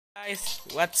Guys,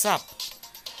 what's up?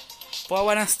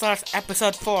 Poabana starts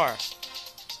episode 4.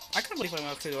 I can't believe I'm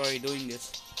actually already doing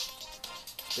this.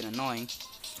 It's been annoying.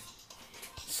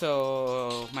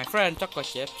 So, my friend Chocolate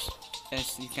Chips,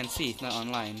 as you can see, it's not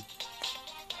online.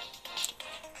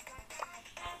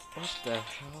 What the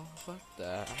hell? What the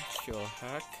actual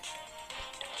heck?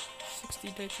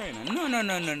 60-day China.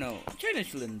 No. China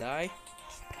shouldn't die.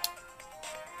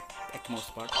 At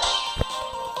most part.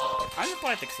 I'm the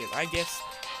politics here. I guess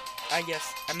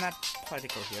I'm not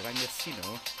political here. I'm just,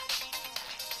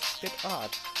 bit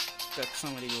odd that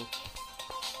somebody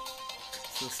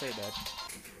will say that.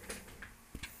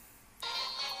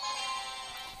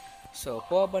 So,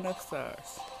 Poabana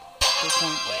stars.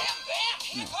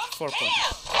 2.8. No, 4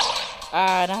 points.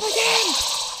 Ah, not again!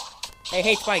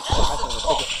 Hey, Spike!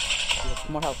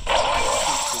 More help.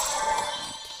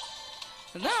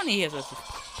 So now he has a...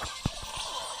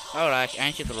 Alright,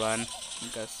 I should run.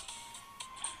 Because...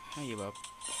 I give up.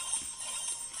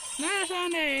 No,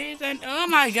 Sunday, oh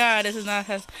my god, this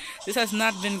has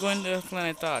not been going the plan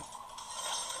I thought.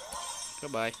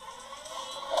 Goodbye.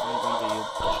 I'm going to you.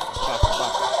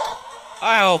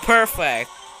 Oh, perfect.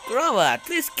 Robot,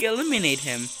 please eliminate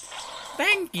him.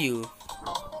 Thank you.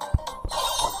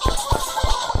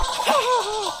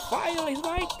 Finally,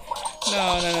 Spike.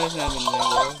 No, it's not been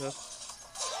going good.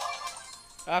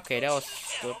 Okay, that was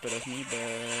stupid of me,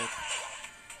 but...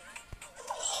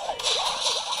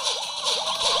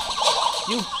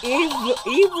 You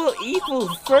evil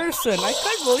person! I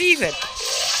can't believe it!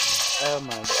 Oh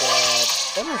my god.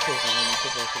 I'm not sure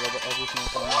about every single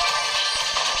time.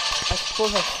 I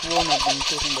could have sworn I've been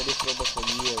chosen by this robot for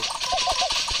years.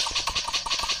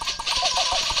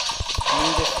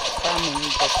 I'm just spamming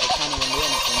because I can't even do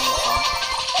anything.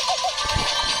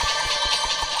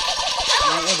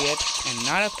 I'm an idiot and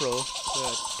not a pro,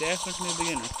 but definitely a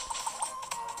beginner.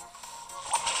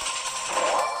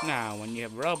 Now, when you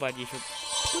have a robot, you should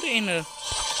put it in a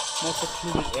more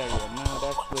secluded area. Now,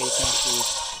 that's where you can actually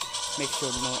make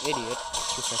sure no idiot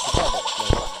just has to grab it.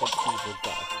 Like, that people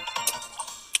got.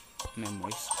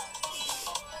 Memories.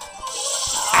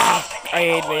 I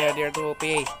hate where they're too OP.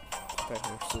 They're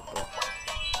super.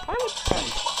 I would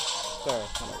panic. Sorry,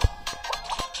 come on.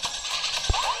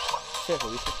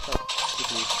 Seriously, we should start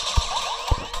quickly.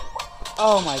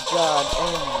 Oh my god,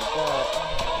 oh my god, oh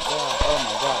my god, oh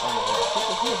my god, oh my god.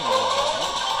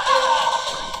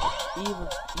 Evil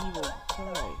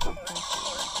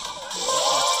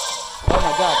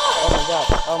guy.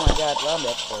 Oh my god, run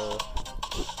that for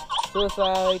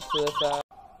suicide.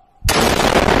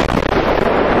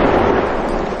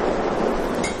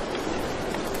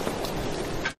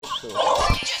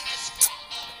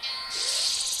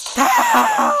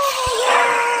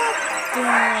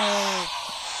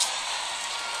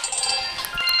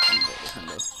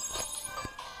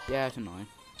 Yeah, it's annoying.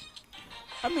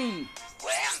 I mean,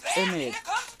 admit,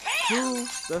 who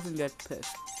doesn't get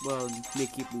pissed? Well, they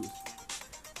keep losing.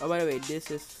 Oh, by the way,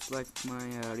 this is like my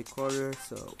recorder,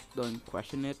 so don't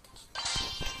question it.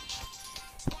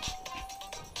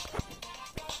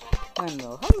 I don't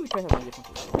know. How do we try something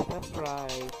different? Let's try.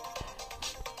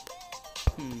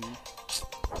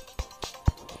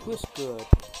 Who's good?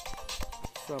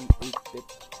 Some 8-bit.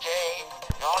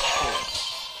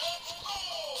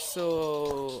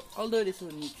 So, although this is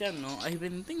a new channel, I've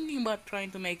been thinking about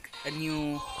trying to make a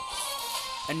new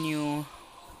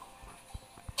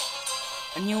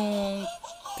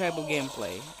type of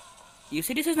gameplay. You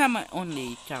see, this is not my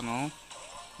only channel.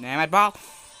 Damn it, Bob!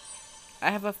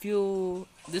 I have a few.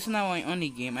 This is not my only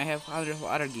game. I have hundreds of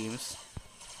other games,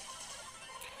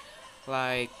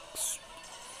 like,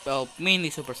 well, mainly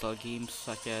Supercell games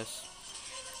such as,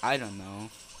 I don't know,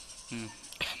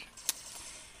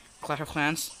 Clash of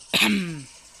Clans.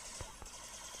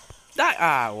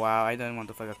 Wow, I don't want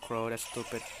to fight a crow. That's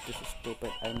stupid. This is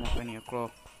stupid. I'm not fighting a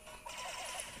crow.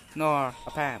 Nor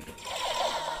a pan.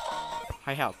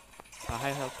 High health.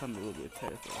 High health can be a little bit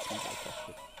terrible.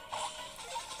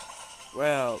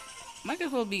 Well, might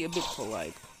as well be a bit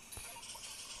polite.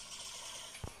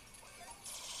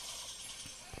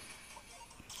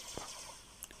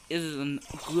 This is a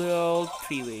good old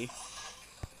 3-way.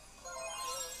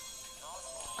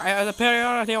 I have the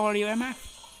priority over you, MF.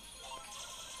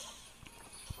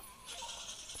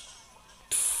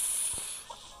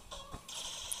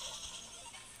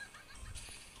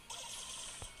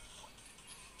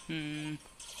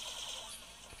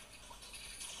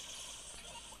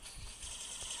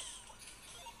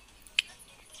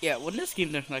 Yeah, when this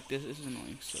game turns like this is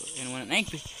annoying. So, and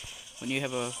when you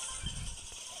have a,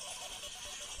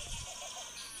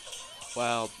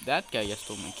 well, that guy just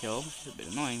stole my kill, which is a bit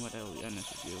annoying. But I'll be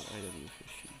honest with you, I don't even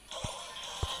fish.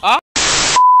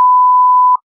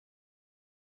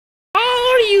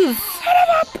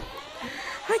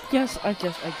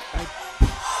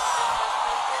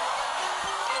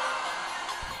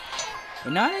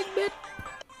 Not a bit.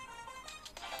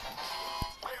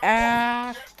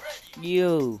 Ah,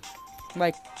 you.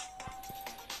 Like,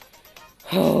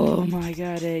 oh my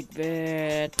god,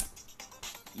 8-bit.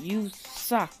 You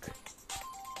suck.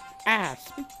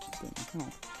 Ass.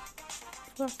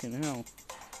 Fucking hell.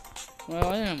 Well,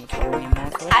 I don't know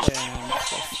anymore, so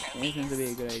this seems to be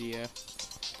a good idea.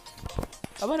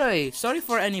 Oh, by the way, sorry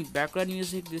for any background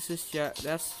music. This is just,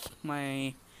 that's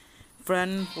my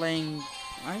friend playing,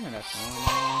 I don't know,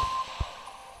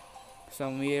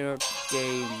 some weird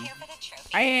game.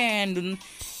 And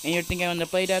you're thinking I'm gonna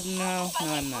play that? No,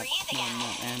 I'm not. No, I'm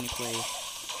not. I only play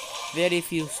very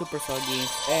few Supercell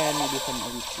games and maybe some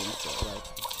Elite games. So, like,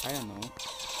 I don't know,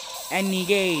 any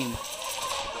game.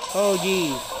 Oh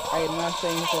jeez, I am not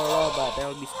saying for a robot. That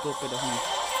would be stupid of me.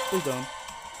 Please don't.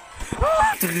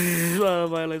 Oh,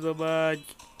 my life so much.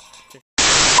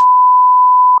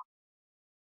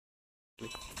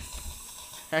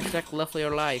 Hashtag love for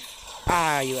your life.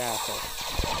 Ah, you asshole.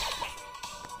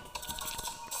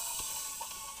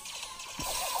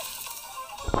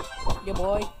 Yeah,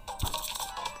 boy.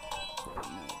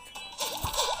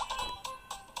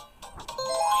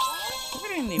 I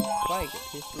didn't even like it.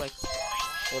 It's like,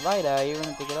 if I die, you're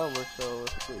gonna take it over, so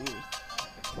it's for you.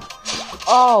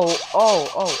 Oh, well,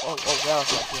 oh,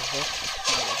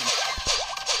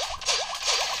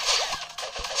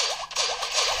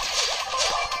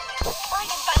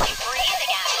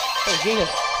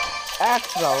 Jesus.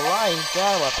 Extra life,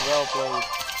 that was well played.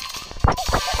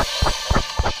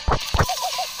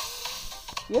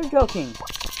 You're joking.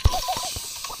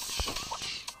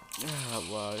 Oh,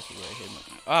 wow, this is where I hit my...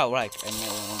 Oh, right, I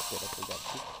never wanted to forget.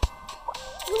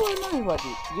 You were annoying about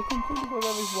it. You completely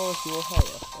forgot which brawlers you will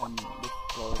hire, and which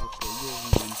brawlers you're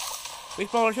using, which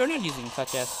brawlers you're not using,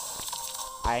 such as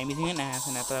I am using an ass,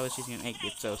 and I thought I was using an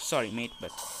 8-bit, so sorry, mate,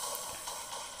 but...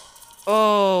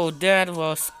 Oh, that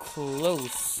was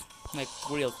close. Like,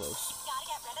 real close.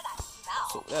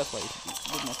 So, that's why you should be a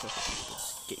bit more careful with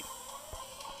this game.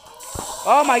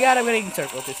 Oh my god, I'm getting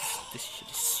circled. This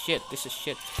is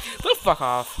shit. Well, fuck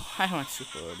off. I want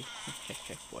super already.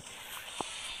 Boy.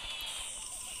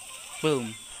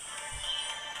 Boom.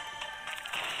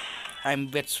 I'm a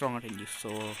bit stronger than you,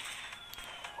 so...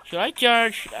 Should I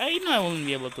charge? I know I won't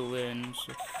be able to win,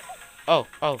 so... Oh,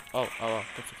 that's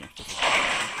okay.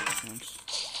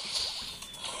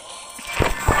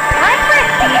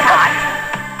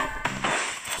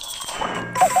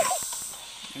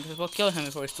 I guess we'll kill him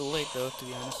before it's too late, though, to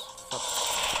be honest. Fuck.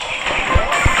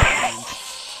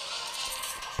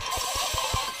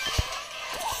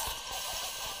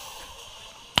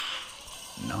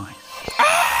 Nice.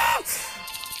 Ah!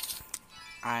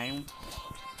 I'm...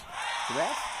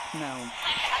 Red? No.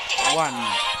 1.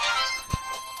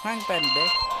 Hang Pende.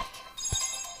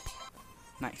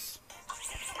 Nice.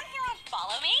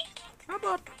 Follow me? How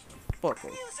about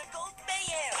Portal?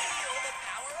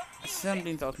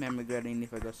 17th memory grading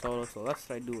if I go solo, so let's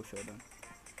try duo showdown.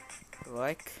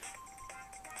 Like,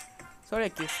 sorry I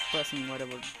keep pressing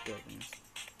whatever building is.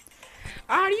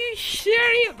 Are you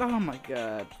serious? Oh my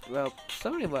god. Well,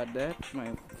 sorry about that.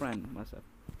 My friend must have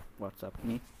WhatsApped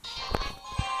me.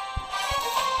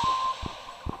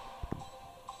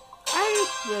 I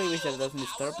really wish that doesn't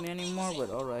disturb me anymore,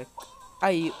 but alright.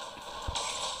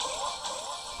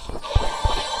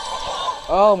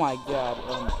 Oh my god.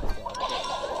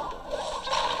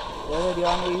 That's the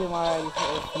only reason why I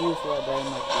refuse to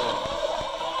Dynamite play.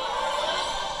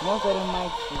 Most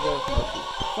Dynamites deserve mercy.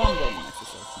 Some Dynamites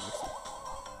deserve mercy.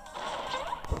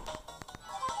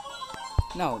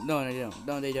 No, they don't.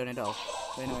 No, they don't at all.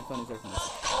 Dynamites don't deserve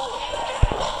mercy.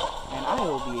 And I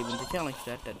will be able to challenge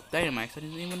that Dynamites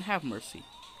doesn't even have mercy.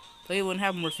 They won't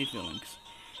have mercy feelings.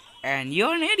 And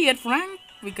you're an idiot, Frank,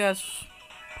 because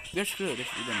you're screwed if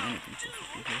you don't anything.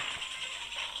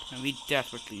 And we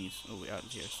desperately need a way out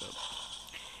of here, so...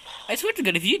 I swear to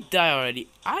God, if you die already,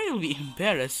 I'll be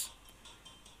embarrassed.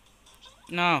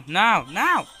 No!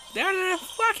 They're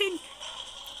fucking...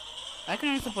 I can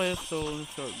also play a so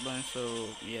short line, so...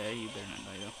 Yeah, you better not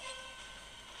die, though.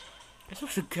 I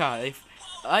swear to God, if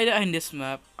I die in this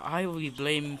map, I will be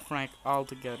blaming Frank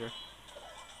altogether.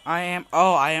 I am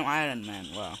Iron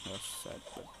Man. Wow, that's sad,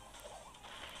 but...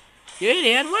 You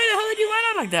idiot, why the hell did you run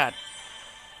out like that?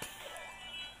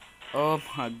 Oh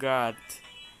my god.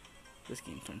 This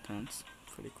game turns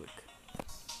pretty quick.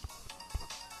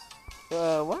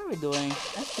 What are we doing?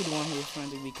 Actually the one who is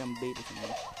trying to become bait or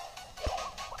something.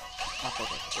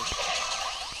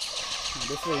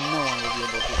 This way no one will be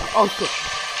able to... Oh shit!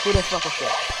 Who the fuck was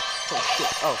that? Oh shit.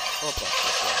 Oh, okay.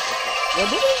 Yeah,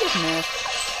 did he just miss?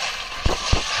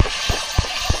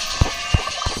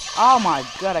 Oh my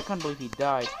god, I can't believe he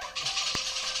died.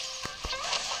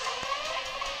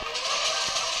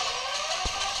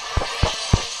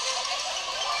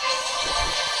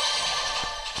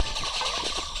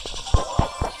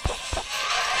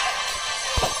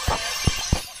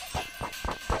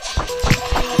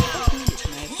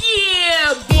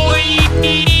 Yeah, boy!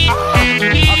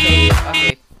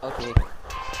 Okay.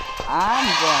 I'm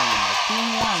going on a team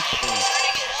one stream.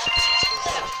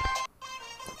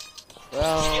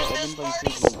 Well, I've been playing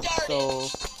 3D, so...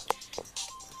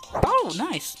 Oh,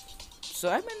 nice! So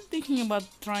I've been thinking about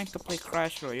trying to play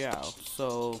Crash Royale,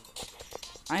 so...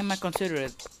 I might consider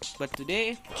it, but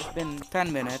today it's been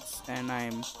 10 minutes and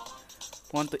I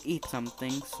want to eat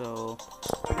something, so...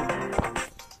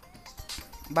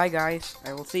 Bye guys,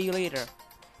 I will see you later.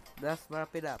 Let's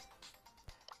wrap it up.